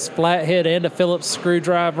 it's got a flathead and a Phillips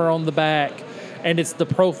screwdriver on the back, and it's the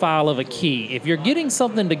profile of a key. If you're getting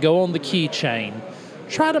something to go on the keychain,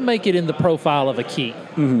 try to make it in the profile of a key.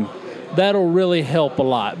 Mm-hmm. That'll really help a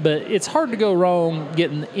lot. But it's hard to go wrong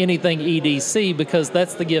getting anything EDC because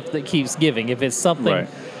that's the gift that keeps giving. If it's something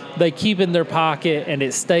they keep in their pocket and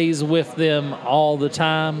it stays with them all the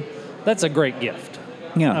time, that's a great gift.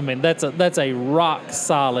 Yeah. I mean, that's a rock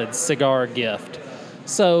solid cigar gift.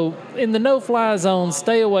 So in the no-fly zone,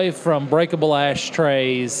 stay away from breakable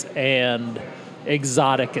ashtrays and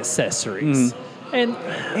exotic accessories. And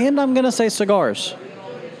I'm going to say cigars.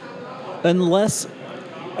 Unless,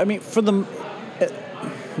 for them,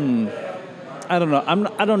 I don't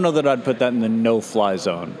know. I don't know that I'd put that in the no-fly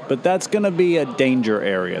zone, but that's going to be a danger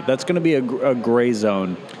area. That's going to be a gray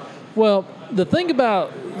zone. Well, the thing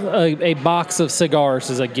about a box of cigars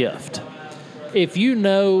is a gift. If you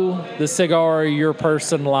know the cigar your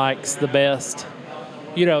person likes the best,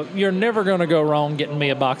 you're never going to go wrong getting me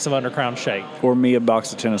a box of Undercrown Shake. Or me a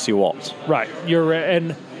box of Tennessee Waltz. Right.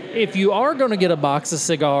 And if you are going to get a box of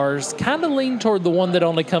cigars, kind of lean toward the one that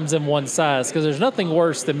only comes in one size, because there's nothing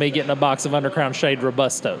worse than me getting a box of Undercrown Shade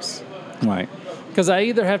Robustos. Right. Because I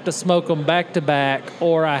either have to smoke them back to back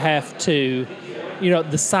or I have to,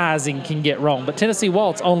 the sizing can get wrong. But Tennessee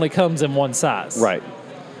Waltz only comes in one size. Right.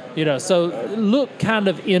 So look kind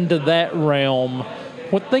of into that realm.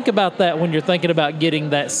 Think about that when you're thinking about getting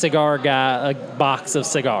that cigar guy a box of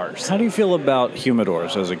cigars. How do you feel about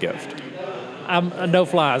humidors as a gift? I'm a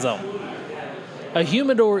no-fly zone. A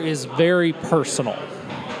humidor is very personal.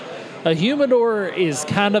 A humidor is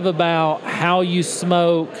kind of about how you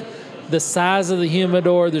smoke, the size of the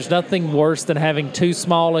humidor. There's nothing worse than having too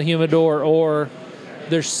small a humidor, or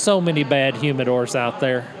there's so many bad humidors out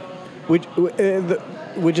there.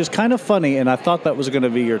 Which is kind of funny, and I thought that was going to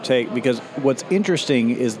be your take, because what's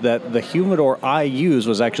interesting is that the humidor I use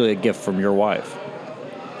was actually a gift from your wife.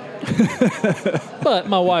 But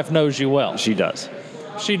my wife knows you well. She does.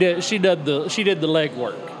 She did the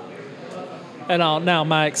legwork. And now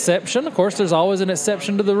my exception, of course, there's always an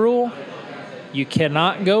exception to the rule. You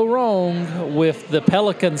cannot go wrong with the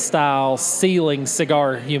Pelican style sealing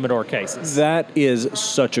cigar humidor cases. That is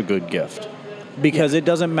such a good gift, because it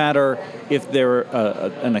doesn't matter if they're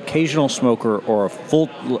an occasional smoker or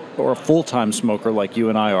a full-time smoker like you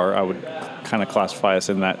and I are. I would kind of classify us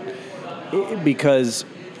in that, because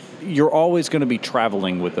you're always going to be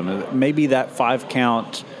traveling with them. Maybe that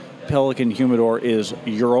 5-count Pelican humidor is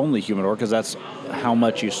your only humidor because that's how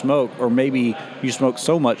much you smoke, or maybe you smoke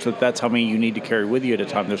so much that that's how many you need to carry with you at a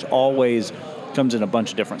time. There's always, comes in a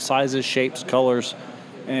bunch of different sizes, shapes, colors,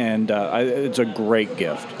 and it's a great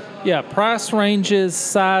gift. Yeah, price ranges,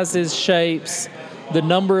 sizes, shapes. the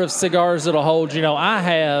number of cigars it'll hold. I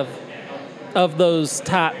have, of those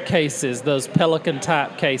type cases, those Pelican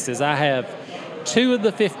type cases, I have 2 of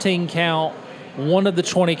the 15 count, 1 of the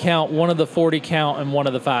 20 count, 1 of the 40 count, and 1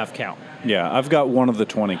 of the 5 count. Yeah, I've got 1 of the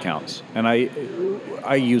 20 counts, and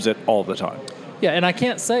I use it all the time. Yeah, and I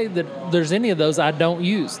can't say that there's any of those I don't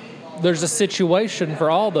use. There's a situation for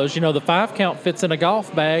all those. The 5 count fits in a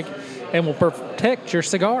golf bag and will protect your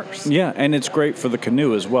cigars. Yeah, and it's great for the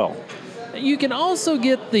canoe as well. You can also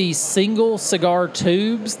get the single cigar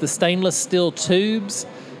tubes, the stainless steel tubes,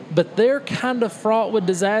 but they're kind of fraught with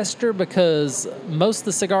disaster because most of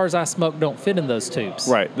the cigars I smoke don't fit in those tubes.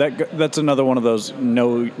 Right. That's another one of those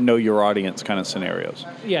know your audience kind of scenarios.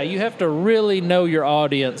 Yeah, you have to really know your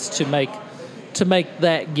audience to make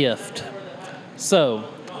that gift. So,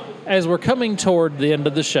 as we're coming toward the end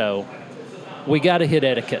of the show, we got to hit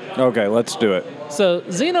etiquette. Okay, let's do it. So,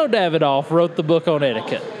 Zeno Davidoff wrote the book on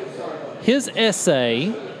etiquette. His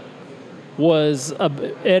essay was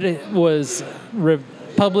published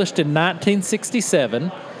in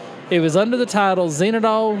 1967. It was under the title Zeno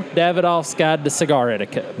Davidoff's Guide to Cigar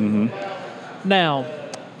Etiquette. Mm-hmm. Now,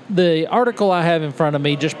 the article I have in front of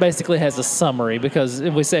me just basically has a summary because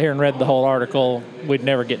if we sat here and read the whole article, we'd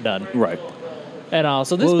never get done. Right. And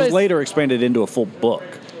also, this it was later expanded into a full book.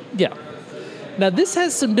 Yeah. Now, this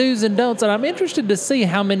has some do's and don'ts, and I'm interested to see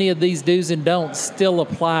how many of these do's and don'ts still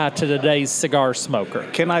apply to today's cigar smoker.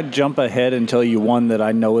 Can I jump ahead and tell you one that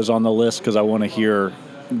I know is on the list because I want to hear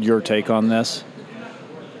your take on this?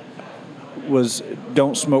 Was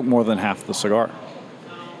don't smoke more than half the cigar.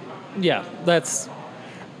 Yeah, that's...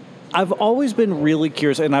 I've always been really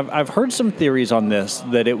curious, and I've heard some theories on this,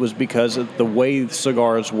 that it was because of the way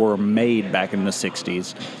cigars were made back in the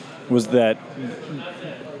 60s, was that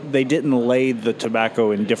they didn't lay the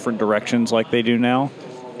tobacco in different directions like they do now.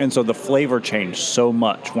 And so the flavor changed so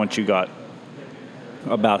much once you got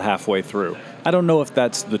about halfway through. I don't know if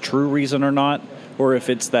that's the true reason or not, or if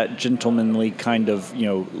it's that gentlemanly kind of,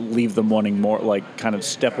 leave them wanting more, like kind of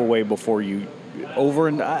step away before you over.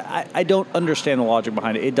 And I don't understand the logic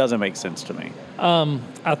behind it. It doesn't make sense to me.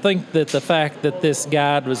 I think that the fact that this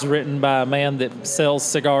guide was written by a man that sells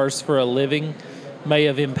cigars for a living may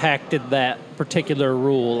have impacted that particular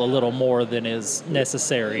rule a little more than is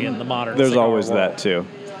necessary in the modern There's cigar always world. that too.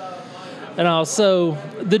 And also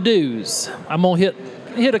the do's. I'm going to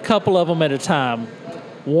hit a couple of them at a time.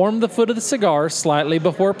 Warm the foot of the cigar slightly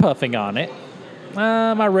before puffing on it.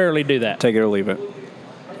 I rarely do that. Take it or leave it.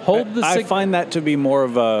 Hold the I find that to be more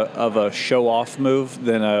of a show-off move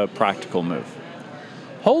than a practical move.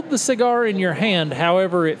 Hold the cigar in your hand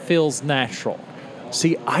however it feels natural.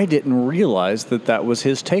 See, I didn't realize that was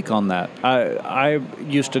his take on that. I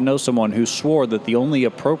used to know someone who swore that the only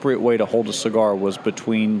appropriate way to hold a cigar was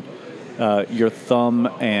between your thumb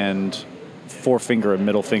and forefinger and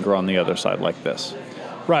middle finger on the other side like this.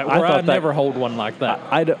 Right, where I never hold one like that.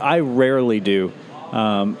 I rarely do,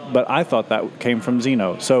 but I thought that came from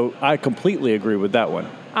Zeno. So I completely agree with that one.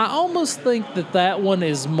 I almost think that one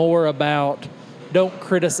is more about don't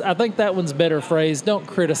criticize. I think that one's better phrased. Don't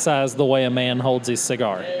criticize the way a man holds his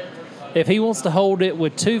cigar. If he wants to hold it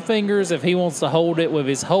with 2 fingers, if he wants to hold it with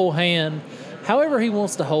his whole hand, however he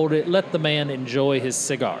wants to hold it, let the man enjoy his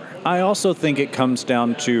cigar. I also think it comes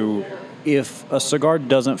down to if a cigar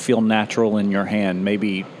doesn't feel natural in your hand,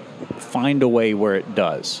 maybe find a way where it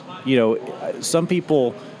does. Some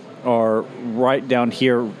people are right down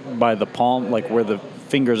here by the palm, like where the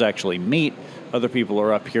fingers actually meet. Other people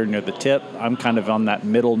are up here near the tip. I'm kind of on that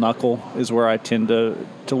middle knuckle is where I tend to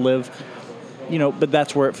live. But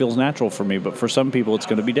that's where it feels natural for me. But for some people, it's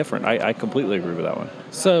going to be different. I completely agree with that one.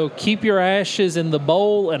 So keep your ashes in the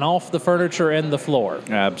bowl and off the furniture and the floor.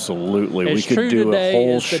 Absolutely. We could do a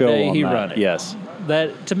whole show on that. Yes.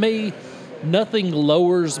 That, to me, nothing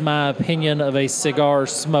lowers my opinion of a cigar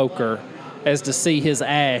smoker as to see his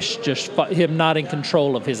ash, him not in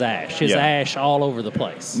control of his ash. His ash all over the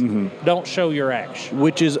place. Mm-hmm. Don't show your ash.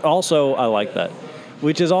 Which is also, I like that.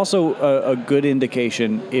 Which is also a good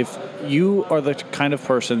indication if you are the kind of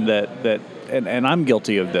person that and I'm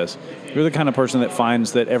guilty of this, you're the kind of person that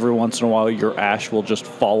finds that every once in a while your ash will just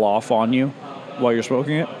fall off on you while you're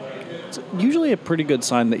smoking it. It's usually a pretty good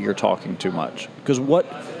sign that you're talking too much. Because what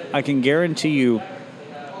I can guarantee you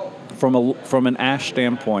from an ash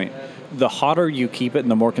standpoint, the hotter you keep it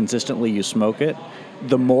and the more consistently you smoke it,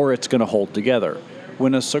 the more it's going to hold together.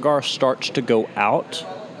 When a cigar starts to go out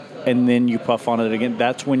and then you puff on it again,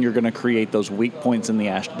 that's when you're going to create those weak points in the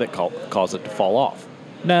ash that cause it to fall off.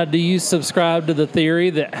 Now, do you subscribe to the theory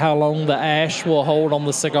that how long the ash will hold on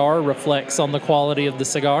the cigar reflects on the quality of the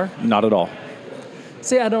cigar? Not at all.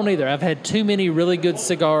 See, I don't either. I've had too many really good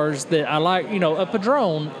cigars that I like. A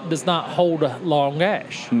Padron does not hold a long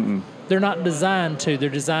ash. Mm-mm. They're not designed to. They're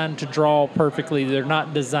designed to draw perfectly. They're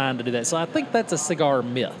not designed to do that. So I think that's a cigar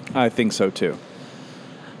myth. I think so, too.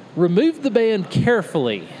 Remove the band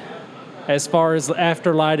carefully as far as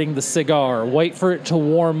after lighting the cigar. Wait for it to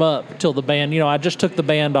warm up till the band. I just took the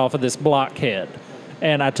band off of this blockhead.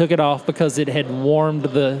 And I took it off because it had warmed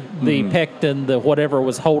the pectin, the whatever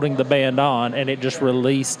was holding the band on, and it just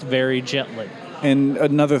released very gently. And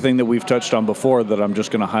another thing that we've touched on before that I'm just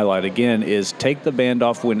going to highlight again is take the band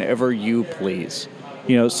off whenever you please.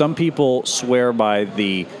 Some people swear by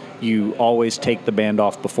you always take the band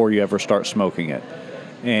off before you ever start smoking it.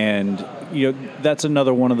 And, that's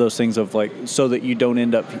another one of those things of so that you don't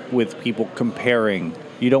end up with people comparing.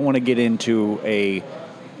 You don't want to get into a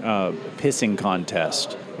pissing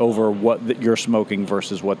contest over what you're smoking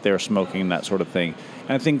versus what they're smoking and that sort of thing.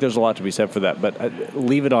 And I think there's a lot to be said for that, but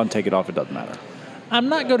leave it on, take it off, it doesn't matter. I'm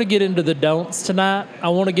not going to get into the don'ts tonight. I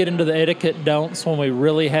want to get into the etiquette don'ts when we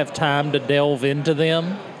really have time to delve into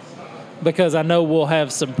them, because I know we'll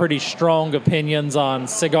have some pretty strong opinions on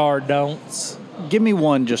cigar don'ts. Give me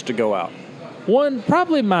one just to go out. One,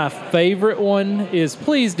 probably my favorite one, is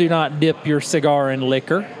please do not dip your cigar in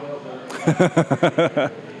liquor.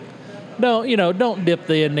 Don't dip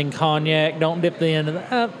the end in cognac. Don't dip the end in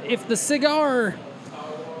if the cigar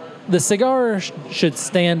should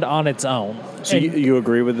stand on its own. So you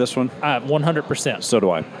agree with this one? 100%. So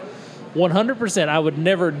do I. 100%. I would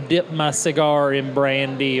never dip my cigar in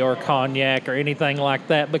brandy or cognac or anything like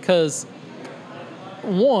that because,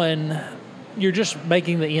 one, you're just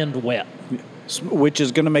making the end wet. Which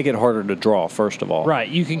is going to make it harder to draw, first of all. Right.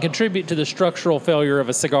 You can contribute to the structural failure of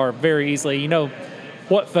a cigar very easily.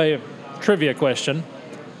 Trivia question.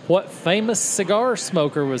 What famous cigar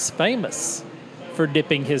smoker was famous for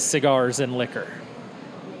dipping his cigars in liquor?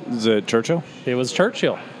 Is it Churchill? It was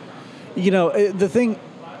Churchill. The thing,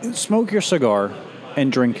 smoke your cigar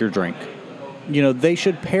and drink your drink. They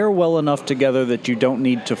should pair well enough together that you don't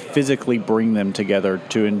need to physically bring them together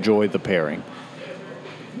to enjoy the pairing.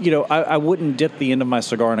 I wouldn't dip the end of my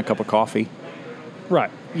cigar in a cup of coffee.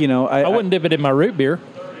 Right. I wouldn't dip it in my root beer.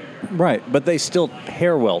 Right, but they still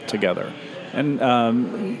pair well together. And, I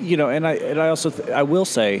will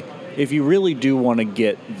say, if you really do want to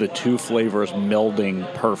get the two flavors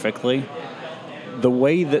melding perfectly, the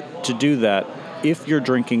way to do that, if you're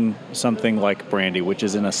drinking something like brandy, which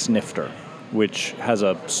is in a snifter, which has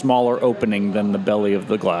a smaller opening than the belly of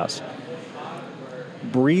the glass,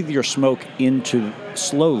 breathe your smoke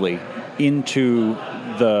slowly into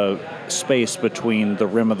the space between the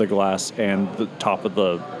rim of the glass and the top of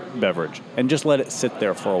the beverage, and just let it sit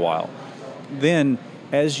there for a while. Then,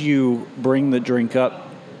 as you bring the drink up,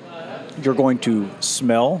 you're going to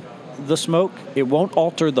smell the smoke. It won't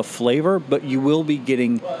alter the flavor, but you will be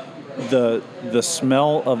getting the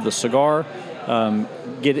smell of the cigar,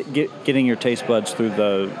 getting your taste buds through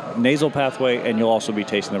the nasal pathway, and you'll also be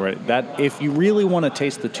tasting the red. That, if you really want to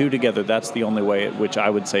taste the two together, that's the only way at which I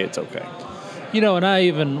would say it's okay.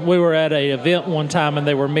 And we were at an event one time and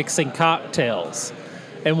they were mixing cocktails.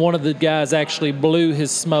 And one of the guys actually blew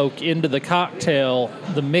his smoke into the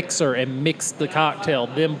mixer, and mixed the cocktail,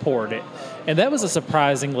 then poured it. And that was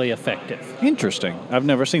surprisingly effective. Interesting. I've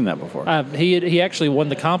never seen that before. He actually won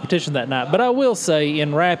the competition that night. But I will say,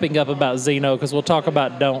 in wrapping up about Zeno, because we'll talk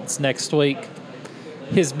about don'ts next week,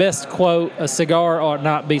 his best quote, a cigar ought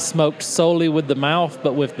not be smoked solely with the mouth,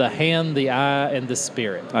 but with the hand, the eye, and the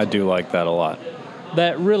spirit. I do like that a lot.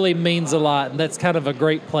 That really means a lot, and that's kind of a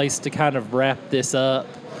great place to kind of wrap this up.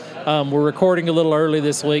 We're recording a little early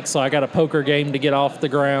this week, so I got a poker game to get off the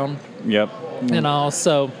ground. Yep. And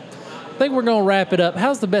also, I think we're going to wrap it up.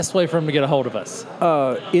 How's the best way for them to get a hold of us?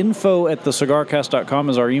 info@thecigarcast.com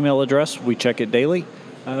is our email address. We check it daily.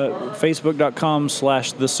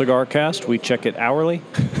 Facebook.com/thecigarcast. We check it hourly.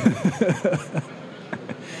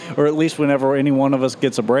 Or at least whenever any one of us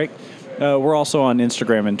gets a break. We're also on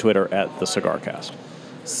Instagram and Twitter @thecigarcast.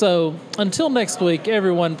 So until next week,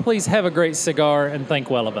 everyone, please have a great cigar and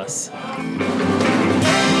think well of us.